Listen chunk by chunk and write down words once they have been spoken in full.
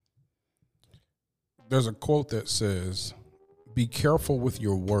There's a quote that says, "Be careful with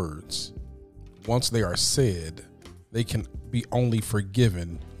your words. Once they are said, they can be only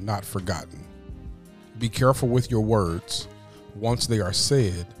forgiven, not forgotten." Be careful with your words. Once they are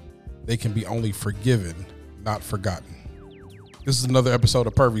said, they can be only forgiven, not forgotten. This is another episode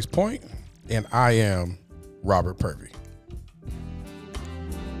of Purvey's Point, and I am Robert Purvey.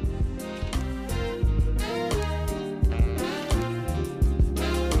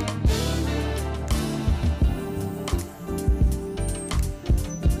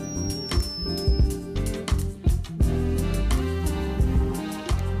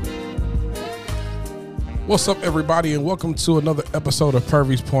 What's up, everybody, and welcome to another episode of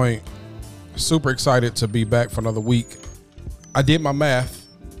Purvey's Point. Super excited to be back for another week. I did my math,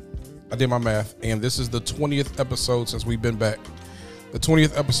 and this is the 20th episode since we've been back. The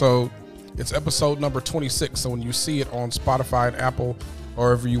 20th episode, it's episode number 26, so when you see it on Spotify and Apple, or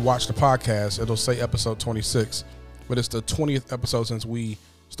wherever you watch the podcast, it'll say episode 26, but it's the 20th episode since we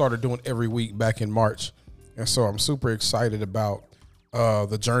started doing every week back in March, and so I'm super excited about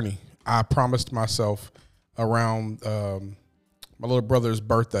the journey. I promised myself around my little brother's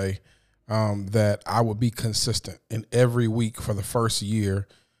birthday that I would be consistent, and every week for the first year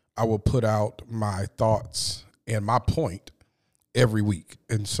I will put out my thoughts and my point every week.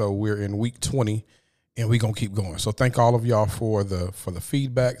 And so we're in week 20 and we're gonna keep going. So thank all of y'all for the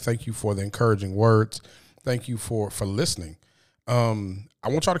feedback. Thank you for the encouraging words. Thank you for listening. I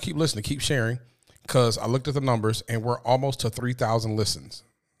want y'all to keep listening, keep sharing, because I looked at the numbers and we're almost to 3,000 listens.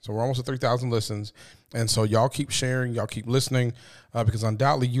 So we're almost at 3,000 listens. And so y'all keep sharing, y'all keep listening, because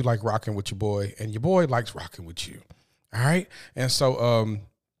undoubtedly you like rocking with your boy, and your boy likes rocking with you. All right. And so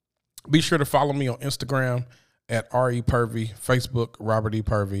be sure to follow me on Instagram at R.E. Purvey, Facebook, Robert E.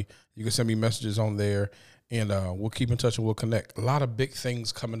 Purvey. You can send me messages on there, and we'll keep in touch and we'll connect. A lot of big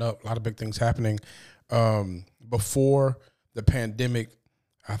things coming up, a lot of big things happening. Before the pandemic,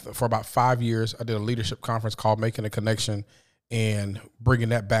 for about 5 years, I did a leadership conference called Making a Connection, and bringing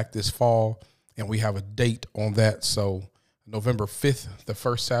that back this fall. And we have a date on that. So November 5th, the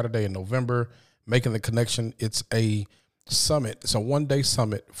first Saturday in November, Making the Connection. It's a summit. It's a one-day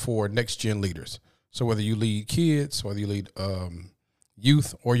summit for next-gen leaders. So whether you lead kids, whether you lead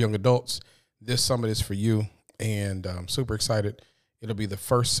youth or young adults, this summit is for you. And I'm super excited. It'll be the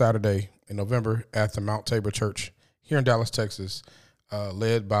first Saturday in November at the Mount Tabor Church here in Dallas, Texas,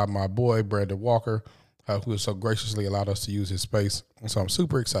 led by my boy, Brandon Walker, who has so graciously allowed us to use his space. And so I'm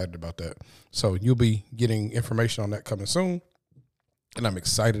super excited about that. So you'll be getting information on that coming soon, and I'm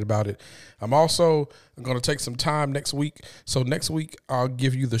excited about it. I'm also going to take some time next week. So next week, I'll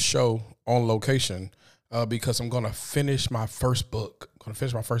give you the show on location because I'm going to finish my first book. I'm going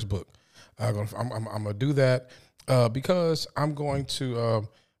to do that because I'm going to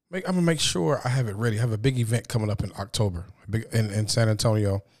make sure I have it ready. I have a big event coming up in October in San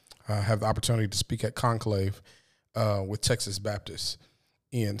Antonio. I have the opportunity to speak at Conclave with Texas Baptists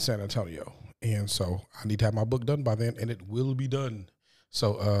in San Antonio. And so I need to have my book done by then, and it will be done.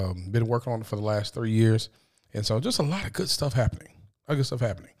 So been working on it for the last 3 years. And so just a lot of good stuff happening.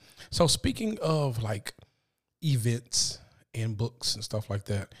 So speaking of like events and books and stuff like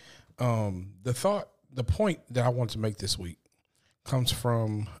that, the point that I want to make this week comes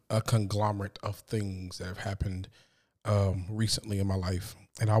from a conglomerate of things that have happened recently in my life.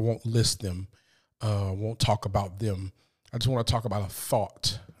 And I won't list them, won't talk about them. I just want to talk about a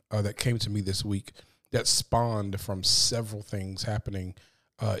thought that came to me this week that spawned from several things happening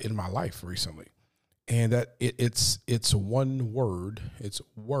in my life recently. And that it's one word, it's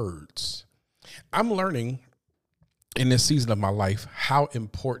words. I'm learning in this season of my life how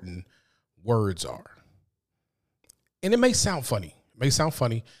important words are. And it may sound funny,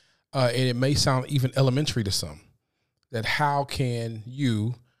 and it may sound even elementary to some. That how can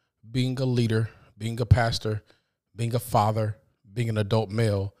you, being a leader, being a pastor, being a father, being an adult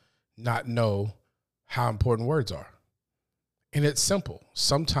male, not know how important words are? And it's simple.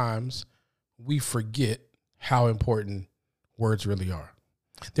 Sometimes we forget how important words really are.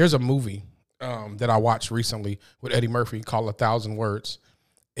 There's a movie that I watched recently with Eddie Murphy called 1,000 Words.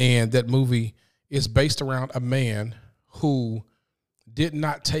 And that movie is based around a man who did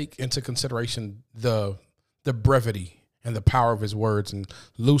not take into consideration the brevity and the power of his words, and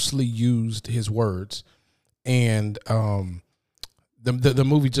loosely used his words. And the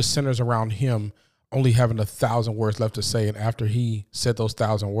movie just centers around him only having 1,000 words left to say. And after he said those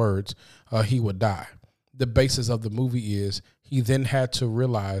 1,000 words, he would die. The basis of the movie is he then had to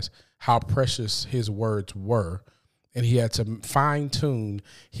realize how precious his words were. And he had to fine tune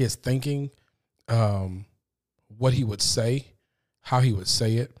his thinking, what he would say, how he would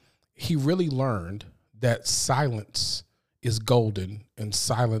say it. He really learned that silence is golden and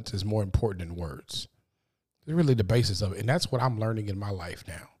silence is more important than words. It's really the basis of it. And that's what I'm learning in my life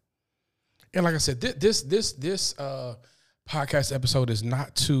now. And like I said, this podcast episode is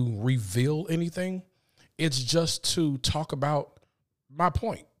not to reveal anything. It's just to talk about my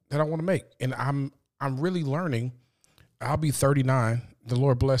point that I want to make. And I'm really learning. I'll be 39. The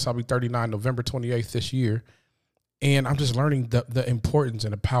Lord bless, I'll be 39 November 28th this year. And I'm just learning the importance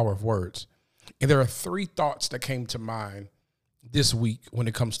and the power of words. And there are 3 thoughts that came to mind this week when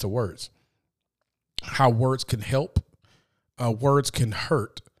it comes to words. How words can help, words can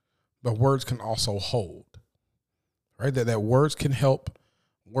hurt, but words can also hold. Right? That words can help,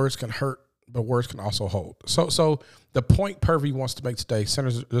 words can hurt, but words can also hold. So the point Purvey wants to make today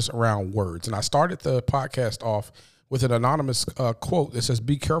centers just around words. And I started the podcast off with an anonymous quote that says,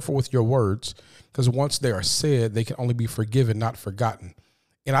 "Be careful with your words, because once they are said, they can only be forgiven, not forgotten."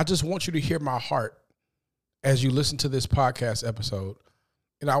 And I just want you to hear my heart as you listen to this podcast episode.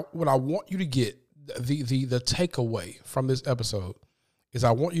 And what I want you to get, the takeaway from this episode, is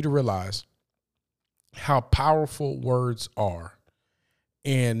I want you to realize how powerful words are,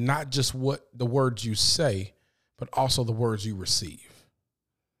 and not just what the words you say, but also the words you receive.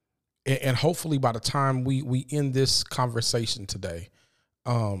 And hopefully by the time we end this conversation today,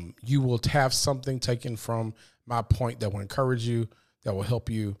 you will have something taken from my point that will encourage you, that will help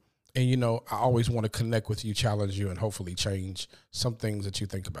you. And, you know, I always want to connect with you, challenge you, and hopefully change some things that you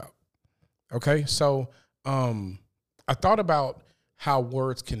think about. Okay. So, I thought about how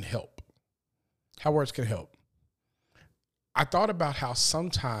words can help, I thought about how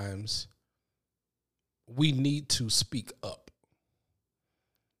sometimes we need to speak up.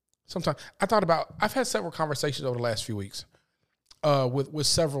 Sometimes I've had several conversations over the last few weeks, with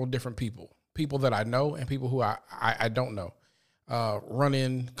several different people that I know and people who I don't know, run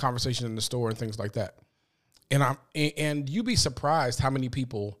in conversation in the store and things like that. And you'd be surprised how many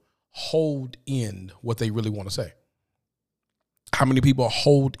people hold in what they really want to say. How many people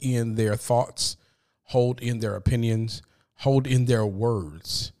hold in their thoughts, hold in their opinions, hold in their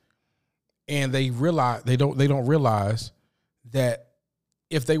words. And they don't realize that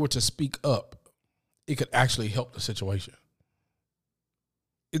if they were to speak up, it could actually help the situation.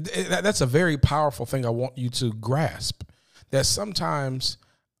 That's a very powerful thing I want you to grasp, that sometimes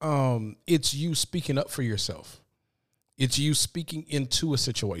it's you speaking up for yourself. It's you speaking into a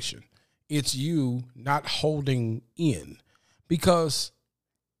situation. It's you not holding in. Because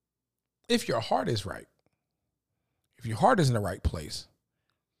if your heart is right, if your heart is in the right place,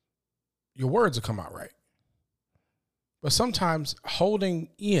 your words will come out right. But sometimes holding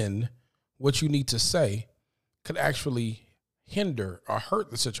in what you need to say could actually hinder or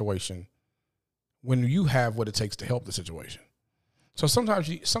hurt the situation when you have what it takes to help the situation. So sometimes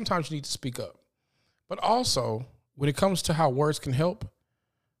you need to speak up. But also, when it comes to how words can help,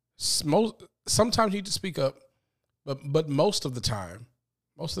 sometimes you need to speak up, but most of the time,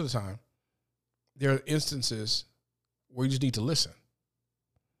 there are instances where you just need to listen.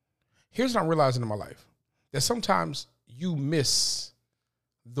 Here's what I'm realizing in my life, that sometimes you miss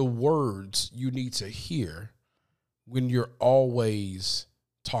the words you need to hear when you're always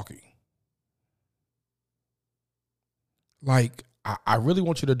talking. Like, I really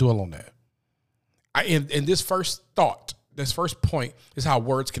want you to dwell on that. And this first thought, this first point is how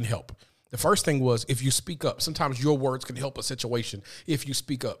words can help. The first thing was, if you speak up, sometimes your words can help a situation if you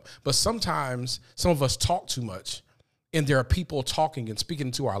speak up. But sometimes some of us talk too much, and there are people talking and speaking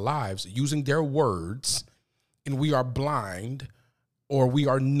into our lives using their words, and we are blind, or we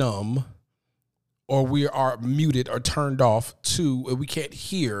are numb, or we are muted or turned off to, we can't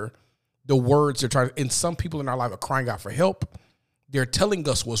hear the words they're trying to. And some people in our life are crying out for help. They're telling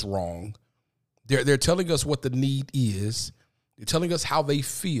us what's wrong. They're telling us what the need is. They're telling us how they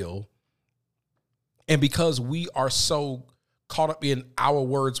feel. And because we are so caught up in our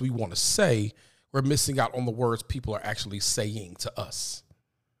words we want to say, we're missing out on the words people are actually saying to us.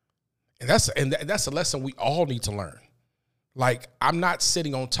 And that's a lesson we all need to learn. Like, I'm not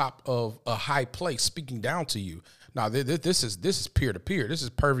sitting on top of a high place speaking down to you. Now, this is peer to peer. This is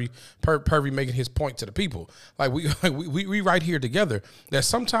Purvey making his point to the people. Like, we right here together. That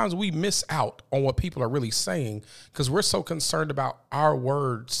sometimes we miss out on what people are really saying because we're so concerned about our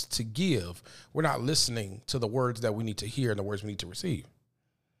words to give. We're not listening to the words that we need to hear and the words we need to receive.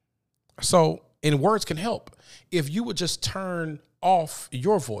 So, and words can help. If you would just turn off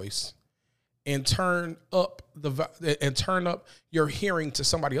your voice and turn up your hearing to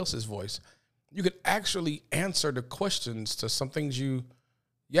somebody else's voice, you could actually answer the questions to some things you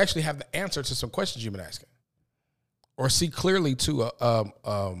actually have the answer to some questions you've been asking, or see clearly to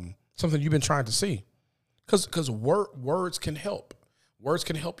something you've been trying to see. Because words can help. Words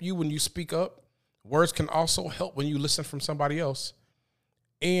can help you when you speak up. Words can also help when you listen from somebody else.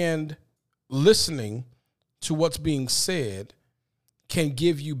 And listening to what's being said can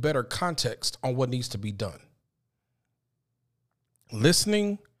give you better context on what needs to be done.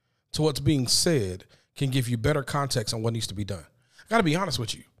 Listening to what's being said can give you better context on what needs to be done. I got to be honest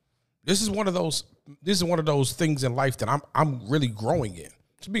with you. This is one of those things in life that I'm really growing in.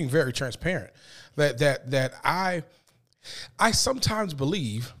 Just being very transparent. That I sometimes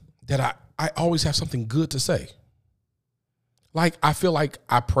believe that I always have something good to say. Like, I feel like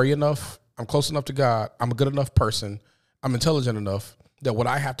I pray enough, I'm close enough to God, I'm a good enough person, I'm intelligent enough that what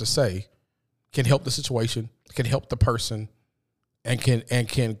I have to say can help the situation, can help the person, and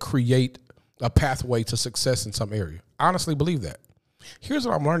can create a pathway to success in some area. I honestly believe that. Here's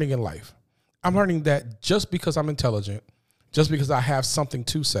what I'm learning in life. I'm learning that just because I'm intelligent, just because I have something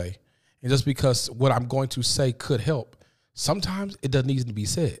to say, and just because what I'm going to say could help, sometimes it doesn't need to be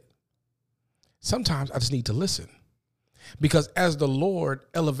said. Sometimes I just need to listen. Because as the Lord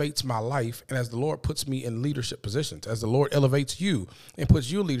elevates my life, and as the Lord puts me in leadership positions, as the Lord elevates you and puts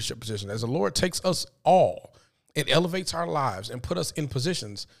you in leadership positions, as the Lord takes us all and elevates our lives and put us in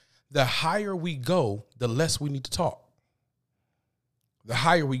positions, the higher we go, the less we need to talk. The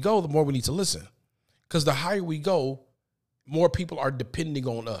higher we go, the more we need to listen. Because the higher we go, more people are depending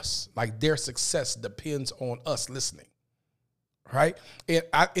on us. Like, their success depends on us listening. Right?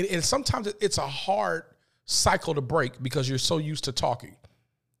 And sometimes it's a hard cycle to break because you're so used to talking.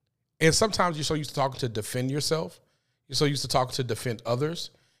 And sometimes you're so used to talking to defend yourself. You're so used to talking to defend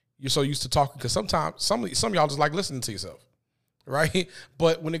others. You're so used to talking because sometimes some of y'all just like listening to yourself. Right?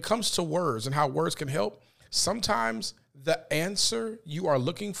 But when it comes to words and how words can help, sometimes the answer you are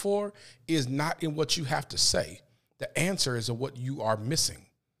looking for is not in what you have to say. The answer is in what you are missing.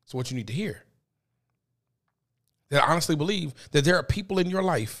 So what you need to hear. That I honestly believe that there are people in your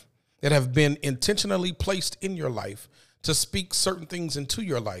life that have been intentionally placed in your life to speak certain things into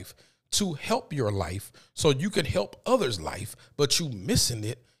your life, to help your life so you can help others' life, but you missing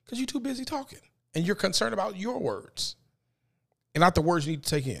it because you're too busy talking and you're concerned about your words and not the words you need to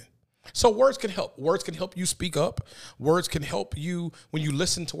take in. So words can help. Words can help you speak up. Words can help you when you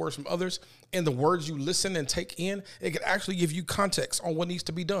listen to words from others, and the words you listen and take in, it can actually give you context on what needs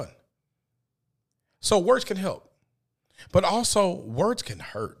to be done. So words can help. But also, words can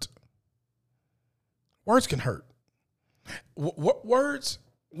hurt. Words can hurt. Words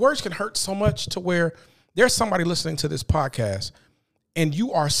can hurt so much to where there's somebody listening to this podcast and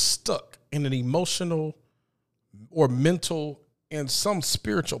you are stuck in an emotional or mental and some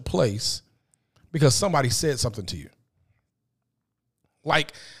spiritual place because somebody said something to you.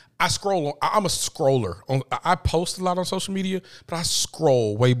 Like, I'm a scroller. I post a lot on social media, but I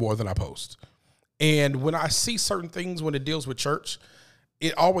scroll way more than I post. And when I see certain things when it deals with church,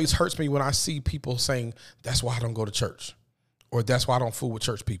 it always hurts me when I see people saying, that's why I don't go to church, or that's why I don't fool with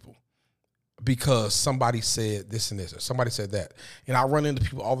church people, because somebody said this and this, or somebody said that. And I run into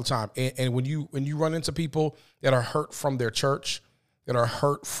people all the time. And when you run into people that are hurt from their church, that are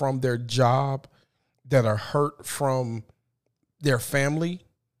hurt from their job, that are hurt from their family,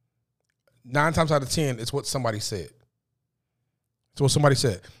 9 times out of 10, it's what somebody said. It's what somebody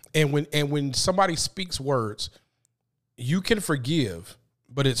said. And when somebody speaks words, you can forgive,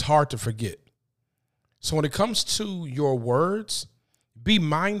 but it's hard to forget. So when it comes to your words, be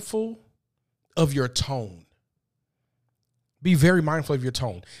mindful of your tone. Be very mindful of your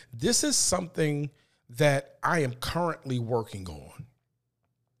tone. This is something that I am currently working on.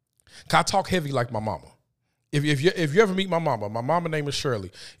 I talk heavy like my mama. If you ever meet my mama name is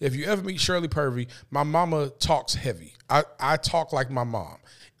Shirley. If you ever meet Shirley Purvey, my mama talks heavy. I talk like my mom.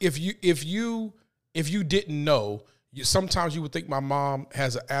 If you didn't know, sometimes you would think my mom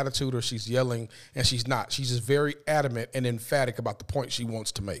has an attitude or she's yelling, and she's not. She's just very adamant and emphatic about the point she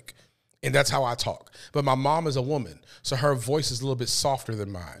wants to make. And that's how I talk. But my mom is a woman, so her voice is a little bit softer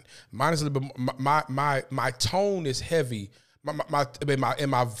than mine. Mine is a little bit, my tone is heavy.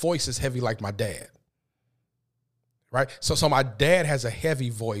 My voice is heavy like my dad. Right? So my dad has a heavy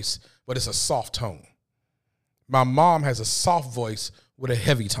voice, but it's a soft tone. My mom has a soft voice with a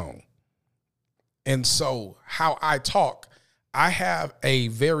heavy tone. And so how I talk, I have a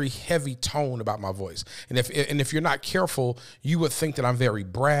very heavy tone about my voice. And if you're not careful, you would think that I'm very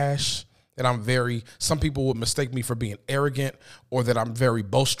brash, that some people would mistake me for being arrogant, or that I'm very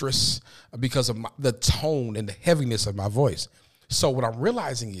boisterous because of the tone and the heaviness of my voice. So what I'm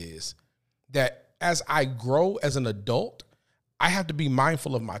realizing is that as I grow as an adult, I have to be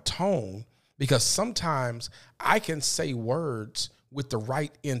mindful of my tone, because sometimes I can say words with the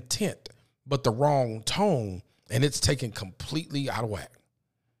right intent, but the wrong tone, and it's taken completely out of whack.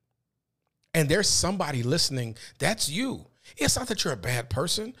 And there's somebody listening. That's you. It's not that you're a bad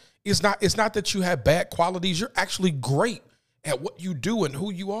person. It's not that you have bad qualities. You're actually great at what you do and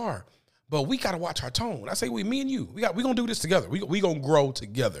who you are. But we got to watch our tone. I say me and you. We're going to do this together. We're going to grow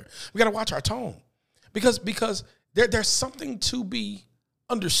together. We got to watch our tone. Because there's something to be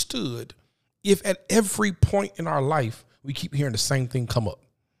understood if at every point in our life we keep hearing the same thing come up.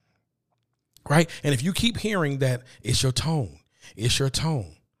 Right? And if you keep hearing that it's your tone,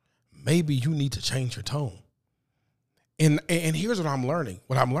 maybe you need to change your tone. And here's what I'm learning.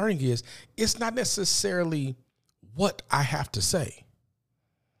 What I'm learning is it's not necessarily what I have to say.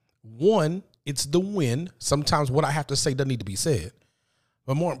 One, it's the when. Sometimes what I have to say doesn't need to be said.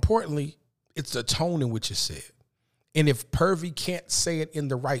 But more importantly, it's the tone in which it's said. And if Purvey can't say it in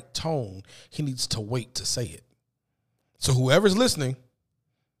the right tone, he needs to wait to say it. So whoever's listening,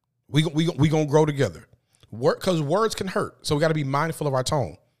 we gonna grow together. Because words can hurt. So we got to be mindful of our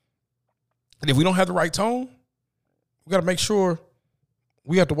tone. And if we don't have the right tone, we got to make sure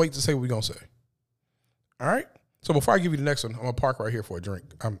we have to wait to say what we're going to say. All right? So before I give you the next one, I'm going to park right here for a drink.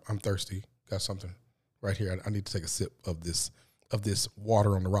 I'm thirsty. Got something right here. I need to take a sip of this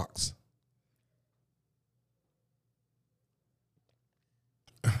water on the rocks.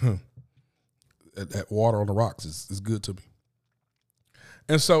 That water on the rocks is good to me.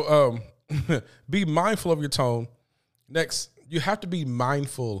 And so be mindful of your tone. Next, you have to be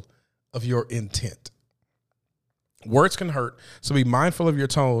mindful of your intent. Words can hurt, so be mindful of your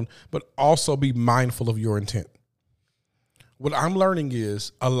tone, but also be mindful of your intent. What I'm learning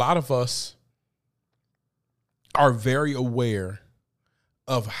is a lot of us are very aware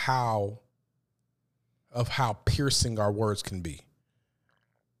of how piercing our words can be.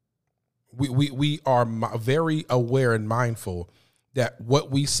 We are very aware and mindful that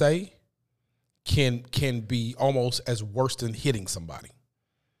what we say can be almost as worse than hitting somebody.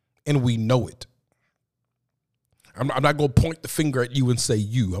 And we know it. I'm not going to point the finger at you and say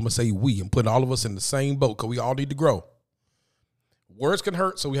you. I'm going to say we and put all of us in the same boat because we all need to grow. Words can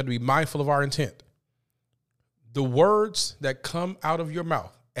hurt, so we have to be mindful of our intent. The words that come out of your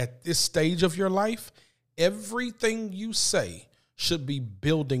mouth at this stage of your life, everything you say should be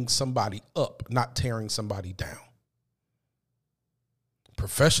building somebody up, not tearing somebody down.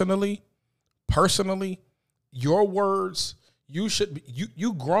 Professionally, personally, your words, you should be,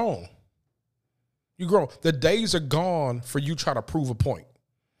 you grown. You grown. The days are gone for you trying to prove a point.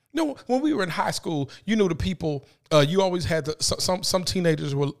 You know, when we were in high school, you knew the people, you always had some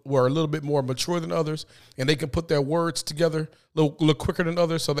teenagers were a little bit more mature than others, and they can put their words together a little quicker than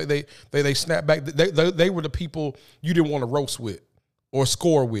others, so they snap back. They were the people you didn't want to roast with or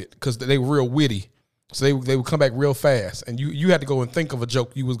score with because they were real witty. So they would come back real fast, and you had to go and think of a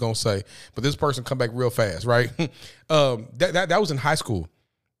joke you was going to say, but this person come back real fast, right? That was in high school.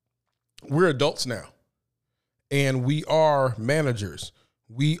 We're adults now, and we are managers.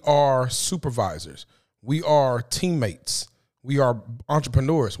 We are supervisors. We are teammates. We are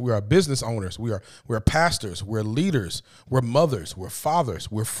entrepreneurs. We are business owners. We're pastors. We're leaders. We're mothers. We're fathers.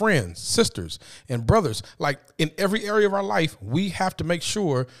 We're friends, sisters, and brothers. Like in every area of our life, we have to make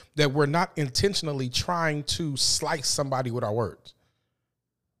sure that we're not intentionally trying to slice somebody with our words.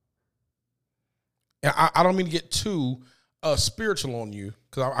 And I don't mean to get too spiritual on you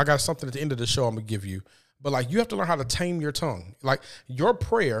because I got something at the end of the show I'm going to give you. But like you have to learn how to tame your tongue. Like your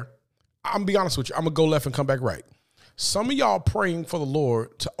prayer, I'm going to be honest with you, I'm going to go left and come back right. Some of y'all praying for the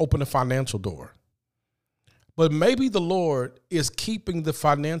Lord to open a financial door. But maybe the Lord is keeping the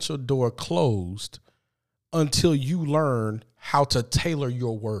financial door closed until you learn how to tailor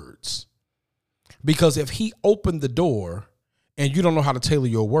your words. Because if he opened the door and you don't know how to tailor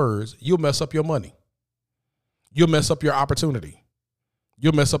your words, you'll mess up your money. You'll mess up your opportunity.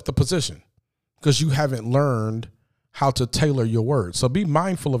 You'll mess up the position because you haven't learned how to tailor your words. So be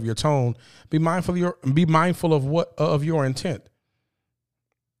mindful of your tone. Be mindful of your intent.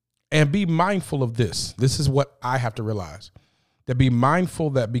 And be mindful of this. This is what I have to realize. That be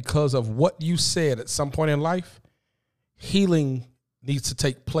mindful that because of what you said at some point in life, healing needs to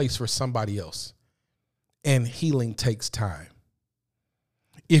take place for somebody else. And healing takes time.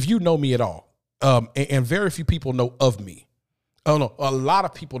 If you know me at all, and very few people know of me. Oh no, a lot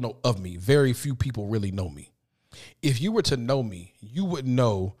of people know of me. Very few people really know me. If you were to know me, you would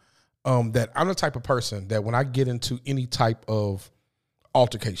know that I'm the type of person that when I get into any type of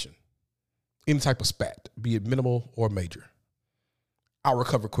altercation, any type of spat, be it minimal or major, I'll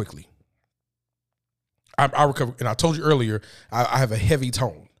recover quickly. I recover. And I told you earlier, I have a heavy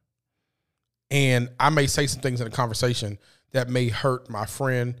tone. And I may say some things in a conversation that may hurt my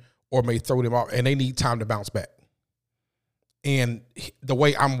friend or may throw them off, and they need time to bounce back. And the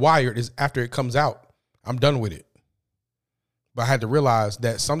way I'm wired is after it comes out, I'm done with it. But I had to realize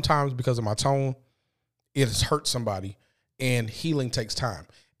that sometimes because of my tone, it has hurt somebody, and healing takes time.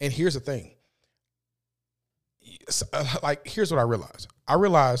 And here's the thing. Like, here's what I realized. I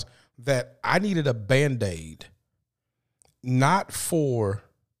realized that I needed a Band-Aid, not for,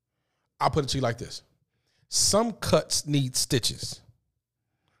 I'll put it to you like this. Some cuts need stitches.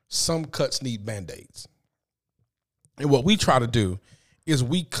 Some cuts need Band-Aids. And what we try to do is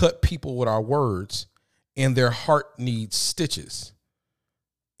we cut people with our words, and their heart needs stitches.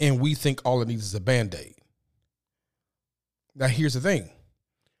 And we think all it needs is a Band-Aid. Now, here's the thing.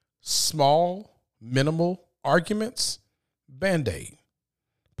 Small, minimal arguments, Band-Aid.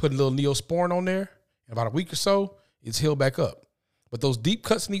 Put a little Neosporin on there. In about a week or so, it's healed back up. But those deep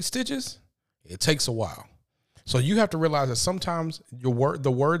cuts need stitches. It takes a while. So you have to realize that sometimes the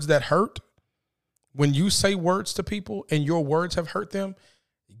words that hurt, when you say words to people and your words have hurt them,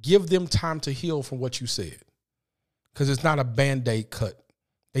 give them time to heal from what you said. Because it's not a Band-Aid cut.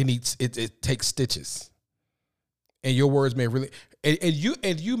 It takes stitches. And your words may really, and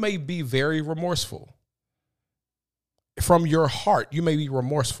you may be very remorseful. From your heart, you may be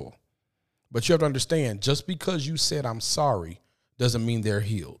remorseful. But you have to understand, just because you said I'm sorry doesn't mean they're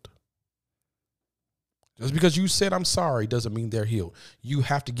healed. Just because you said I'm sorry doesn't mean they're healed. You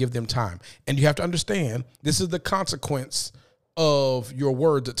have to give them time. And you have to understand, this is the consequence of your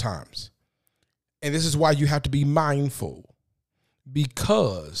words at times. And this is why you have to be mindful,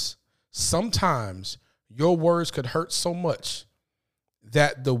 because sometimes your words could hurt so much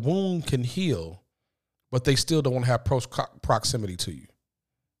that the wound can heal, but they still don't want to have proximity to you.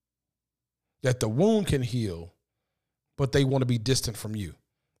 That the wound can heal, but they want to be distant from you.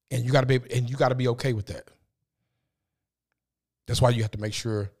 And you got to be okay with that. That's why you have to make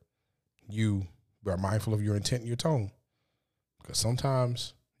sure you are mindful of your intent and your tone. Because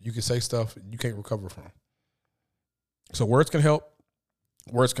sometimes you can say stuff you can't recover from. So words can help,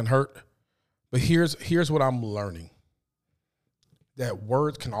 words can hurt. But here's what I'm learning. That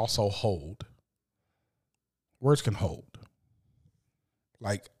words can also hold. Words can hold.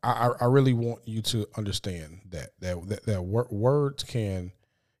 Like, I really want you to understand that words can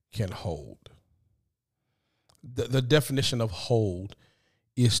hold. The definition of hold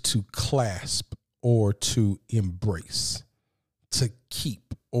is to clasp or to embrace, to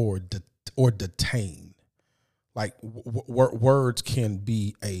keep or detain. Like words can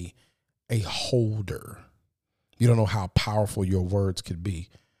be a holder. You don't know how powerful your words could be.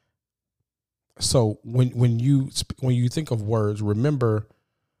 So when you think of words, remember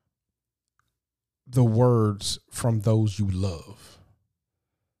the words from those you love.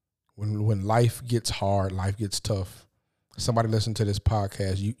 When life gets hard, life gets tough, somebody listen to this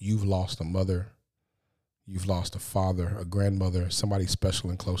podcast, you've lost a mother, you've lost a father, a grandmother, somebody special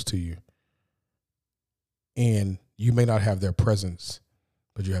and close to you. And you may not have their presence,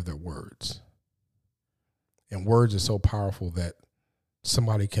 but you have their words. And words are so powerful that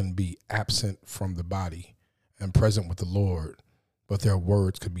somebody can be absent from the body and present with the Lord, but their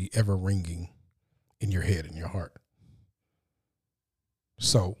words could be ever ringing in your head and your heart.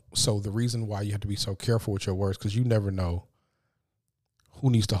 So the reason why you have to be so careful with your words, because you never know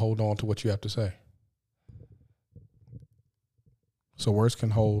who needs to hold on to what you have to say. So words can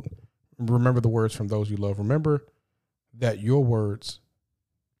hold. Remember the words from those you love. Remember that your words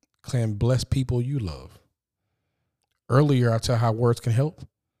can bless people you love. Earlier, I tell how words can help.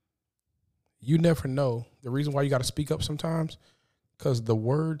 You never know. The reason why you got to speak up sometimes, because the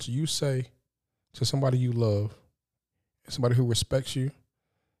words you say to somebody you love, somebody who respects you,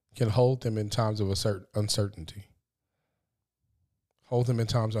 can hold them in times of uncertainty. Hold them in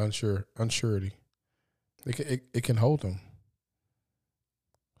times of unsurety. It can hold them.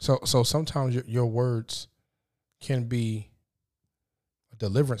 So sometimes your words can be a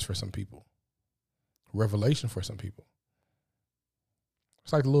deliverance for some people, revelation for some people.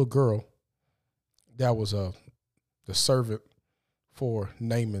 It's like the little girl that was the servant for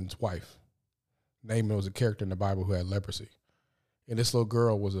Naaman's wife. Naaman was a character in the Bible who had leprosy. And this little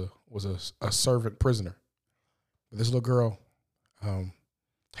girl was a servant prisoner. But this little girl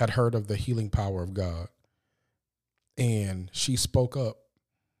had heard of the healing power of God. And she spoke up.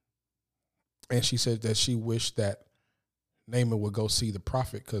 And she said that she wished that Naaman would go see the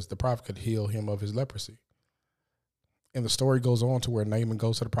prophet, because the prophet could heal him of his leprosy. And the story goes on to where Naaman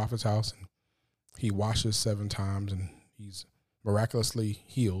goes to the prophet's house and he washes 7 times and he's miraculously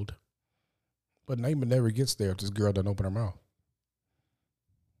healed. But Naaman never gets there if this girl doesn't open her mouth.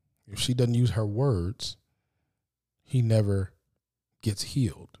 If she doesn't use her words, he never gets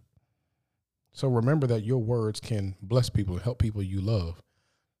healed. So remember that your words can bless people and help people you love,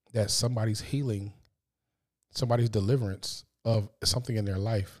 that somebody's healing, somebody's deliverance of something in their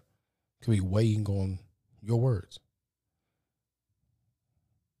life could be weighing on your words.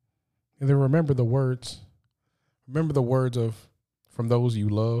 And then remember the words of from those you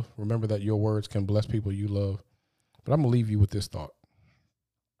love. Remember that your words can bless people you love. But I'm going to leave you with this thought.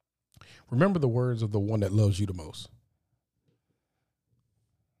 Remember the words of the one that loves you the most.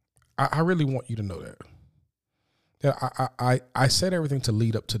 I really want you to know that. That I said everything to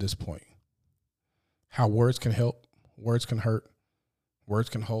lead up to this point. How words can help, words can hurt, words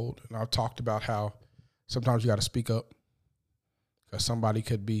can hold. And I've talked about how sometimes you got to speak up because somebody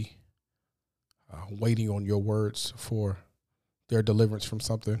could be waiting on your words for their deliverance from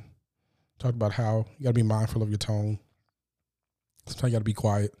something. Talked about how you got to be mindful of your tone. Sometimes you got to be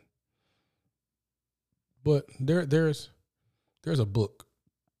quiet. But there's a book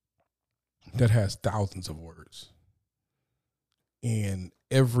that has thousands of words. And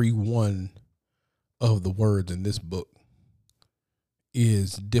every one of the words in this book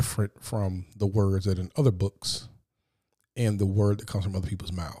is different from the words that in other books and the word that comes from other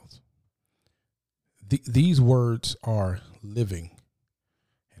people's mouths. These words are living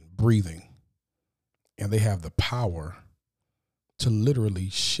and breathing, and they have the power to literally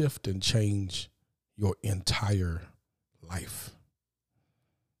shift and change your entire life.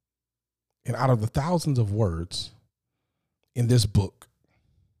 And out of the thousands of words in this book,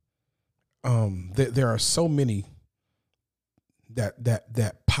 there are so many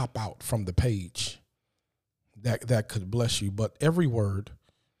that pop out from the page that could bless you. But every word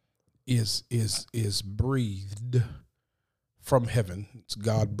is breathed from heaven. It's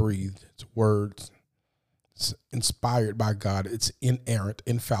God breathed. It's words. It's inspired by God. It's inerrant,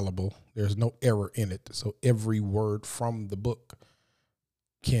 infallible. There's no error in it. So every word from the book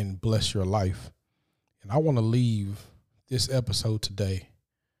can bless your life. And I want to leave this episode today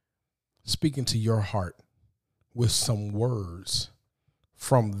speaking to your heart with some words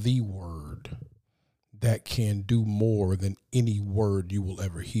from the word that can do more than any word you will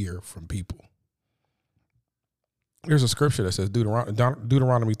ever hear from people. There's a scripture that says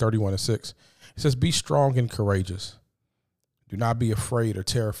Deuteronomy 31:6. It says, "Be strong and courageous. Do not be afraid or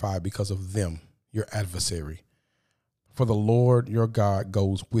terrified because of them, your adversary. For the Lord your God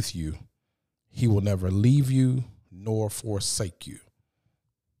goes with you. He will never leave you nor forsake you."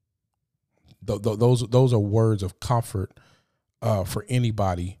 Those are words of comfort for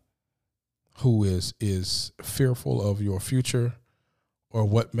anybody who is fearful of your future or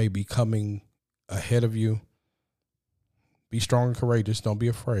what may be coming ahead of you. Be strong and courageous. Don't be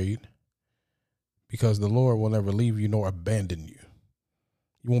afraid, because the Lord will never leave you nor abandon you.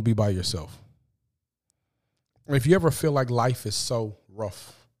 You won't be by yourself. If you ever feel like life is so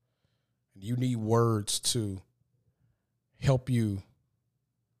rough and you need words to help you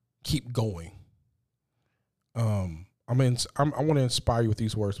keep going, I want to inspire you with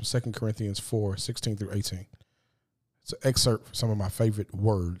these words from 2 Corinthians 4:16-18. It's an excerpt from some of my favorite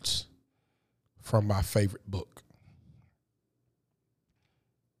words from my favorite book.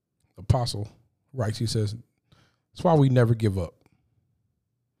 The apostle writes, he says, "That's why we never give up.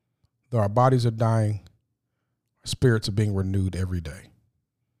 Though our bodies are dying, our spirits are being renewed every day.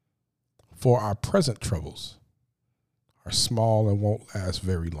 For our present troubles are small and won't last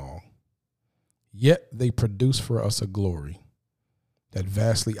very long. Yet they produce for us a glory that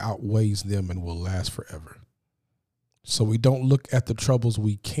vastly outweighs them and will last forever. So we don't look at the troubles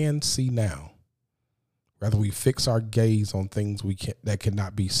we can see now. Rather, we fix our gaze on things that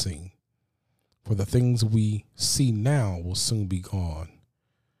cannot be seen. For the things we see now will soon be gone,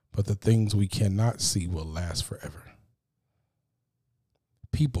 but the things we cannot see will last forever."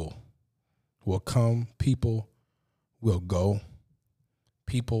 People will come, people will go,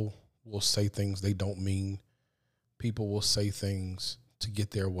 people will say things they don't mean, people will say things to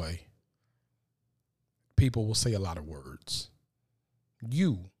get their way. People will say a lot of words.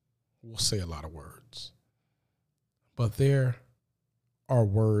 You will say a lot of words. But there are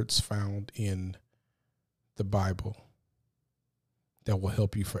words found in the Bible that will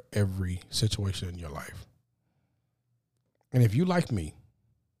help you for every situation in your life. And if you, like me,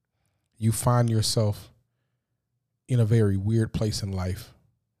 you find yourself in a very weird place in life,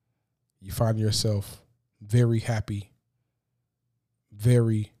 you find yourself very happy,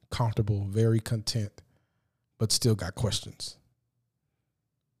 very comfortable, very content, but still got questions,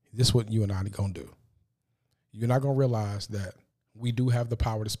 this is what you and I are going to do. You're not going to realize that we do have the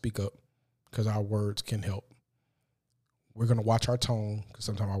power to speak up because our words can help. We're going to watch our tone because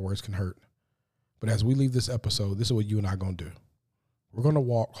sometimes our words can hurt. But as we leave this episode, this is what you and I are going to do. We're going to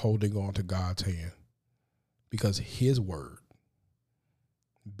walk holding on to God's hand because his word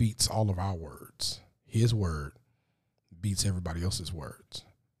beats all of our words. His word beats everybody else's words.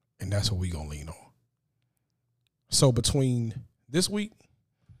 And that's what we're going to lean on. So between this week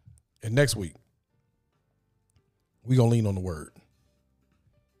and next week, we're going to lean on the word.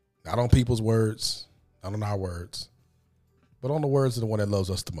 Not on people's words, not on our words, but on the words of the one that loves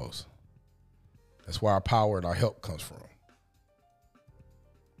us the most. That's where our power and our help comes from.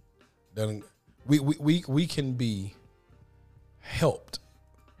 Then we can be helped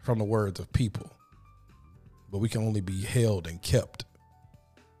from the words of people, but we can only be held and kept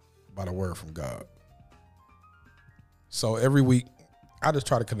by the word from God. So every week, I just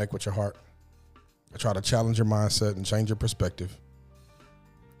try to connect with your heart. I try to challenge your mindset and change your perspective.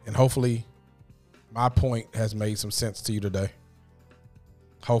 And hopefully my point has made some sense to you today.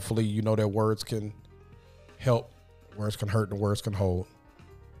 Hopefully you know that words can help, words can hurt, and words can hold.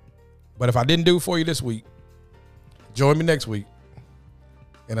 But if I didn't do it for you this week, join me next week.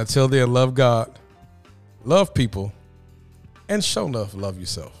 And until then, love God, love people, and show enough love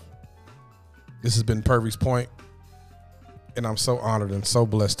yourself. This has been Purvey's Point, and I'm so honored and so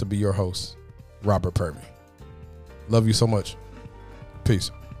blessed to be your host, Robert Purvey. Love you so much.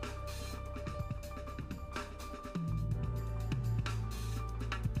 Peace.